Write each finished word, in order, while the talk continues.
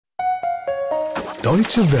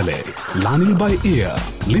Deutsche Welle, learning by ear.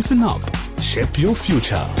 Listen up, shape your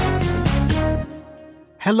future.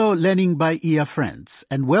 Hello, Learning by Ear friends,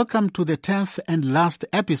 and welcome to the 10th and last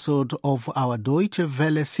episode of our Deutsche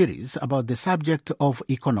Welle series about the subject of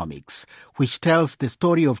economics, which tells the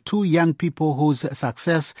story of two young people whose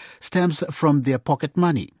success stems from their pocket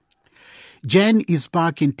money. Jane is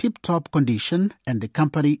back in tip-top condition, and the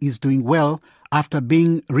company is doing well after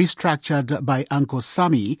being restructured by Uncle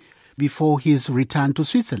Sammy before his return to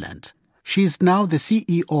Switzerland. She is now the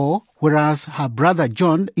CEO, whereas her brother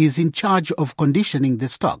John is in charge of conditioning the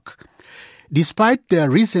stock. Despite their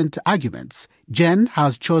recent arguments, Jen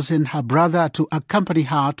has chosen her brother to accompany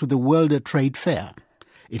her to the World Trade Fair.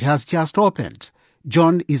 It has just opened.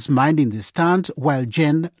 John is minding the stand while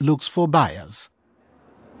Jen looks for buyers.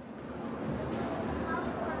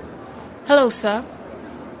 Hello, sir.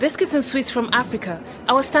 Biscuits and sweets from Africa.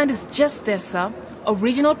 Our stand is just there, sir.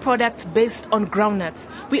 Original products based on groundnuts.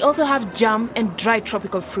 We also have jam and dried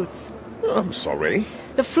tropical fruits. I'm sorry.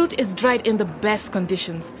 The fruit is dried in the best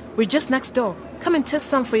conditions. We're just next door. Come and taste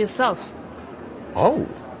some for yourself. Oh,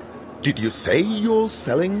 did you say you're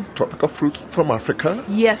selling tropical fruit from Africa?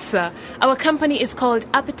 Yes, sir. Our company is called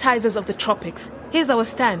Appetizers of the Tropics. Here's our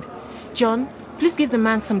stand. John, please give the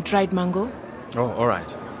man some dried mango. Oh, all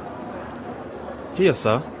right. Here,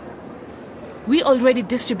 sir. We already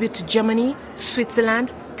distribute to Germany,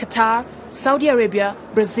 Switzerland, Qatar, Saudi Arabia,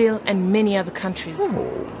 Brazil, and many other countries.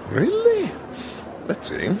 Oh, really? Let's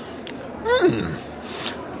see. Oh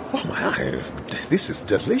my, this is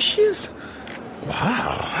delicious.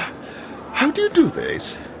 Wow. How do you do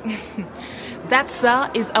this? That,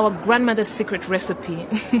 sir, is our grandmother's secret recipe.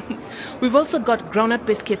 We've also got groundnut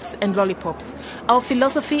biscuits and lollipops. Our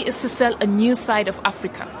philosophy is to sell a new side of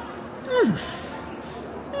Africa.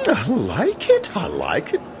 I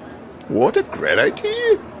like it. What a great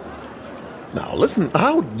idea. Now, listen,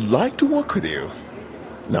 I would like to work with you.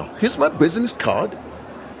 Now, here's my business card.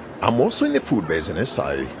 I'm also in the food business.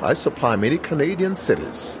 I supply many Canadian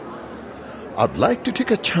cities. I'd like to take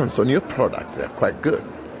a chance on your products. They're quite good.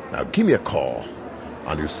 Now, give me a call,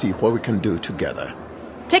 and you'll see what we can do together.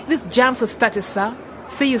 Take this jam for starters, sir.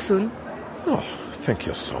 See you soon. Oh, thank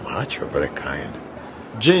you so much. You're very kind.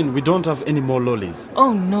 Jane, we don't have any more lollies.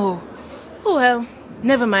 Oh, no. Oh, well,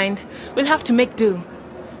 never mind. We'll have to make do.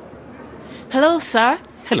 Hello, sir.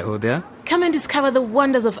 Hello there. Come and discover the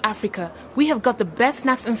wonders of Africa. We have got the best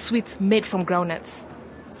snacks and sweets made from groundnuts.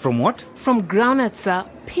 From what? From groundnuts, sir.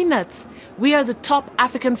 Peanuts. We are the top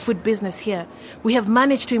African food business here. We have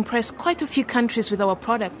managed to impress quite a few countries with our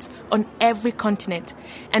products on every continent.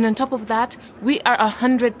 And on top of that, we are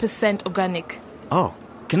 100% organic. Oh,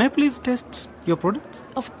 can I please test your products?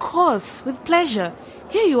 Of course, with pleasure.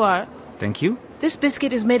 Here you are. Thank you. This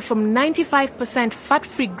biscuit is made from 95%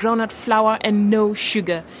 fat-free groundnut flour and no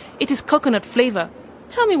sugar. It is coconut flavor.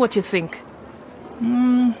 Tell me what you think.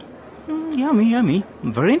 Yummy.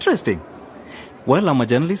 Very interesting. Well, I'm a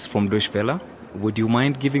journalist from Deutsche Welle. Would you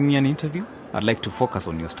mind giving me an interview? I'd like to focus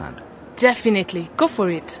on your stand. Definitely. Go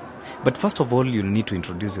for it. But first of all, you'll need to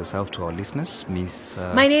introduce yourself to our listeners, Miss...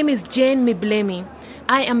 My name is Jane Miblemi.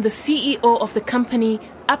 I am the CEO of the company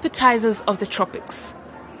Appetizers of the Tropics.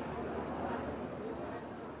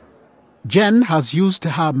 Jen has used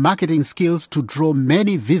her marketing skills to draw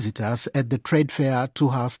many visitors at the trade fair to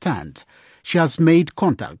her stand. She has made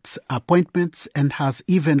contacts, appointments, and has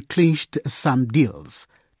even clinched some deals.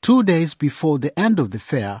 2 days before the end of the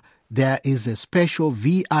fair, there is a special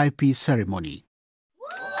VIP ceremony.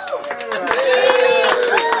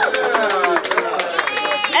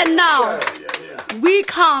 And now, we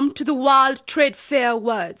come to the World Trade Fair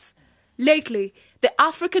awards. Lately, the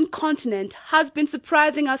African continent has been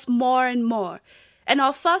surprising us more and more, and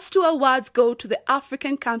our first two awards go to the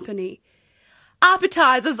African company,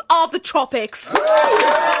 Appetizers of the Tropics.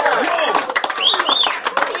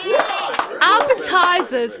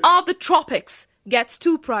 Appetizers of the Tropics gets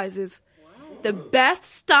 2 prizes, the Best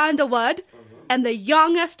Stand Award and the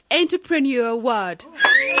Youngest Entrepreneur Award.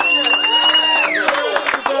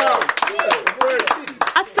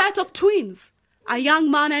 A set of twins, a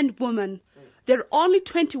young man and woman. They're only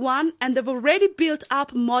 21 and they've already built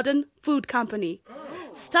up a modern food company,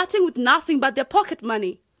 starting with nothing but their pocket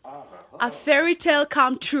money. A fairy tale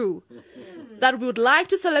come true that we would like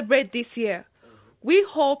to celebrate this year. We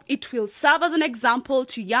hope it will serve as an example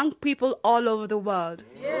to young people all over the world.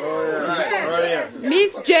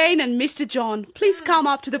 Miss Jane and Mr. John, please come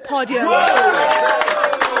up to the podium.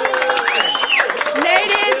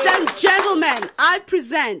 Ladies and gentlemen, I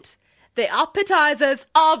present the Appetizers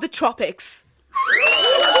of the Tropics.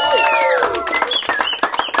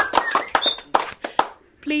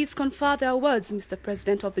 Please confer their words, Mr.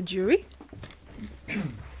 President of the jury.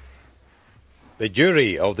 The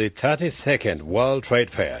jury of the 32nd World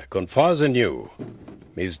Trade Fair confers on you,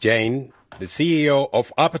 Ms. Jane, the CEO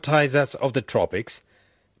of Appetizers of the Tropics,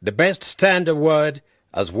 the Best Stand Award,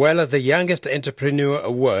 as well as the Youngest Entrepreneur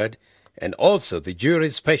Award, and also the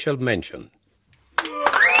jury's special mention.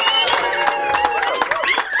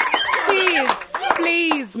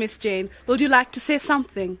 Please, Miss Jane, would you like to say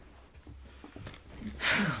something?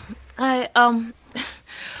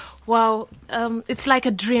 It's like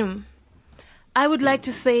a dream. I would like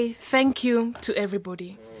to say thank you to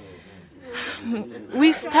everybody.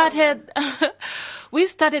 We started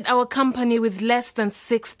our company with less than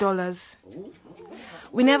 $6.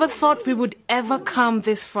 We never thought we would ever come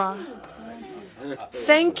this far.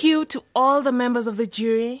 Thank you to all the members of the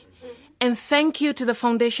jury, and thank you to the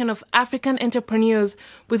Foundation of African Entrepreneurs,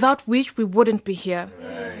 without which we wouldn't be here.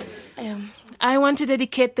 I want to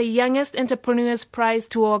dedicate the Youngest Entrepreneurs Prize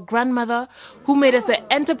to our grandmother, who made us the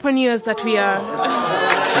entrepreneurs that we are.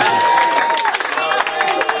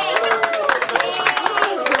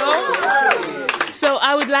 So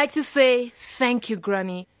I would like to say thank you,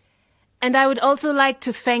 Granny. And I would also like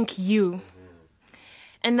to thank you.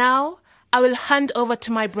 And now I will hand over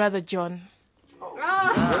to my brother John.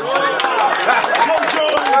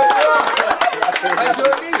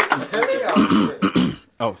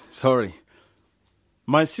 Oh, sorry.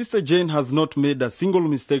 My sister Jane has not made a single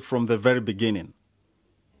mistake from the very beginning.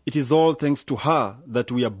 It is all thanks to her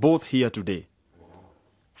that we are both here today.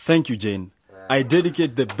 Thank you, Jane. I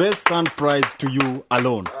dedicate the Best Stand Prize to you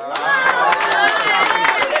alone.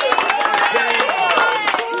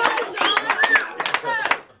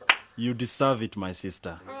 You deserve it, my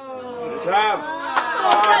sister.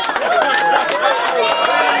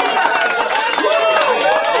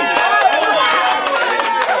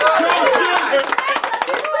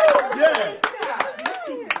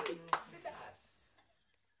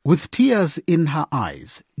 With tears in her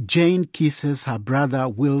eyes, Jane kisses her brother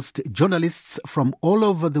whilst journalists from all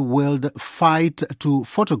over the world fight to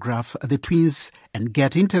photograph the twins and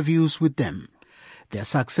get interviews with them. Their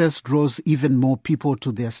success draws even more people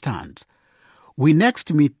to their stand. We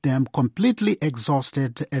next meet them completely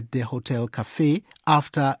exhausted at the hotel cafe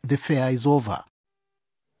after the fair is over.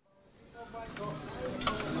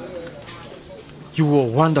 You were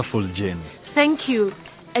wonderful, Jane. Thank you.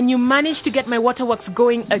 And you managed to get my waterworks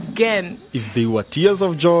going again. If they were tears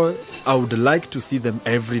of joy, I would like to see them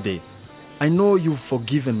every day. I know you've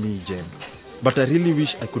forgiven me, Jane, but I really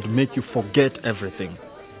wish I could make you forget everything.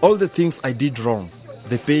 All the things I did wrong,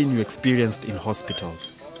 the pain you experienced in hospital.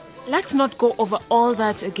 Let's not go over all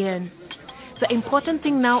that again. The important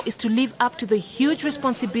thing now is to live up to the huge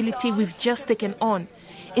responsibility we've just taken on.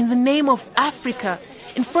 In the name of Africa,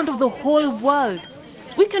 in front of the whole world.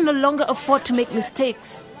 We can no longer afford to make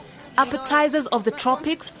mistakes. Appetizers of the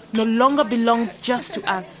Tropics no longer belongs just to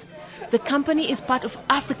us. The company is part of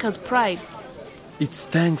Africa's pride. It's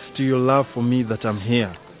thanks to your love for me that I'm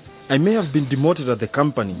here. I may have been demoted at the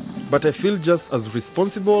company, but I feel just as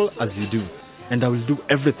responsible as you do. And I will do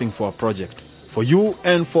everything for our project, for you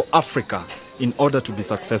and for Africa, in order to be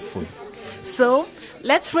successful. So,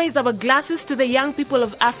 let's raise our glasses to the young people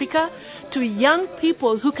of Africa, to young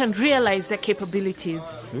people who can realize their capabilities.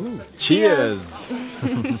 Ooh, cheers!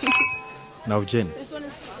 Now, Jen,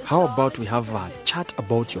 how about we have a chat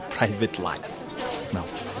about your private life? Now,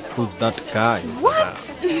 who's that guy?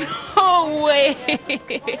 What? No way!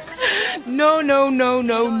 No.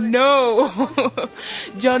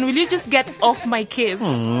 John, will you just get off my case?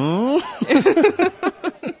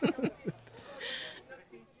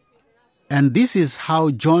 And this is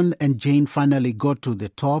how John and Jane finally got to the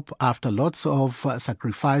top after lots of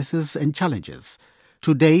sacrifices and challenges.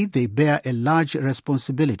 Today, they bear a large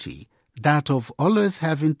responsibility, that of always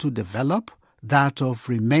having to develop, that of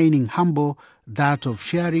remaining humble, that of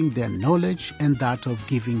sharing their knowledge, and that of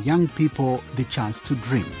giving young people the chance to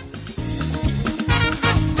dream.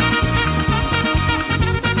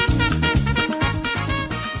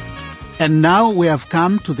 And now we have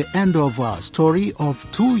come to the end of our story of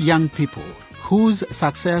two young people whose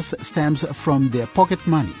success stems from their pocket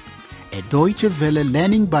money. A Deutsche Welle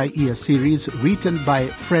Learning by Ear series written by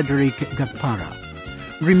Frederick Gakpara.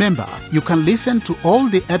 Remember, you can listen to all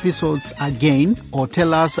the episodes again or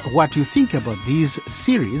tell us what you think about this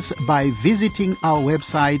series by visiting our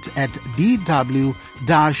website at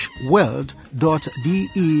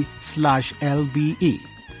dw-world.de/lbe.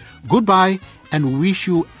 Goodbye, and we wish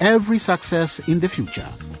you every success in the future.